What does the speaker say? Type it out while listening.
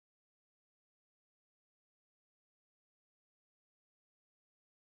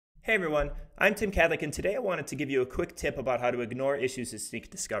Hey everyone, I'm Tim Cadlick, and today I wanted to give you a quick tip about how to ignore issues that Snyk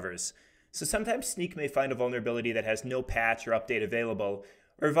discovers. So sometimes Snyk may find a vulnerability that has no patch or update available,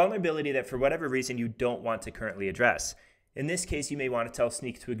 or a vulnerability that for whatever reason you don't want to currently address. In this case, you may want to tell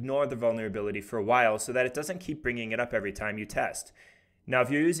Snyk to ignore the vulnerability for a while so that it doesn't keep bringing it up every time you test. Now,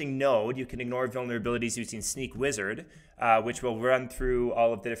 if you're using Node, you can ignore vulnerabilities using Snyk Wizard, which will run through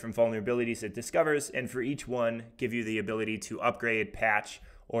all of the different vulnerabilities it discovers, and for each one, give you the ability to upgrade, patch,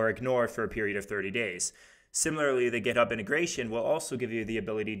 or ignore for a period of 30 days. Similarly, the GitHub integration will also give you the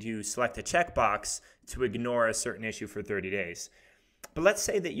ability to select a checkbox to ignore a certain issue for 30 days. But let's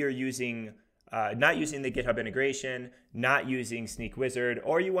say that you're not using the GitHub integration, not using Snyk Wizard,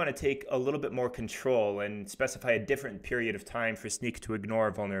 or you want to take a little bit more control and specify a different period of time for Snyk to ignore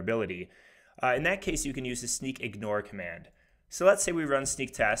a vulnerability. In that case, you can use the Snyk Ignore command. So let's say we run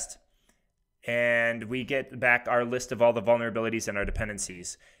Snyk test, and we get back our list of all the vulnerabilities and our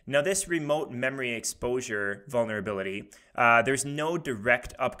dependencies. Now this remote memory exposure vulnerability, there's no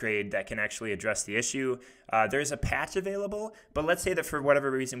direct upgrade that can actually address the issue. There's a patch available, but let's say that for whatever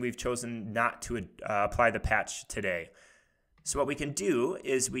reason we've chosen not to apply the patch today. So what we can do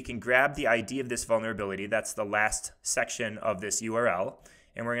is we can grab the ID of this vulnerability, that's the last section of this URL,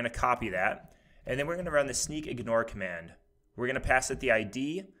 and we're going to copy that, and then we're going to run the Snyk Ignore command. We're going to pass it the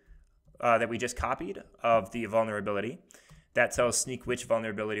ID that we just copied of the vulnerability. That tells Snyk which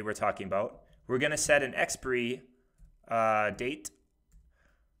vulnerability we're talking about. We're going to set an expiry date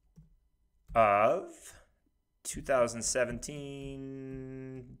of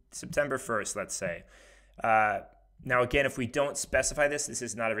 2017, September 1st, let's say. Now again, if we don't specify this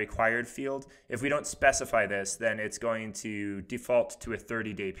is not a required field. If we don't specify this, then it's going to default to a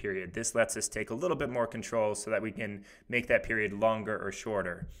 30-day period. This lets us take a little bit more control so that we can make that period longer or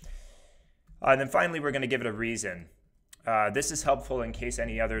shorter. And then finally, we're going to give it a reason. This is helpful in case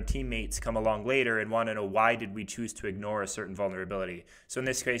any other teammates come along later and want to know why did we choose to ignore a certain vulnerability. So in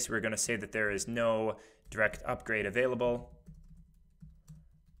this case, we're going to say that there is no direct upgrade available.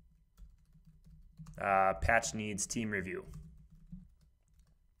 Patch needs team review.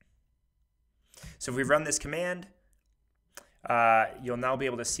 So if we run this command, you'll now be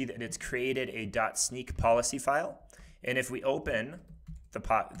able to see that it's created a .snyk policy file. And if we open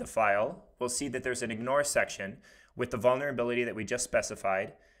the file, we'll see that there's an ignore section with the vulnerability that we just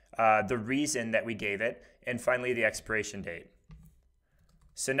specified, the reason that we gave it, and finally the expiration date.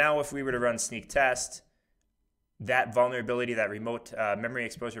 So now if we were to run Snyk test, that vulnerability, that remote memory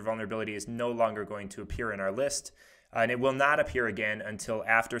exposure vulnerability, is no longer going to appear in our list, and it will not appear again until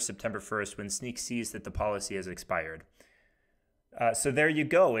after September 1st when Snyk sees that the policy has expired. So there you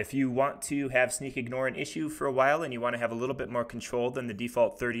go. If you want to have Snyk ignore an issue for a while and you want to have a little bit more control than the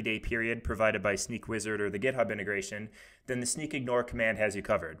default 30-day period provided by Snyk Wizard or the GitHub integration, then the Snyk Ignore command has you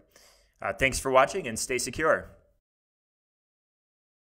covered. Thanks for watching and stay secure.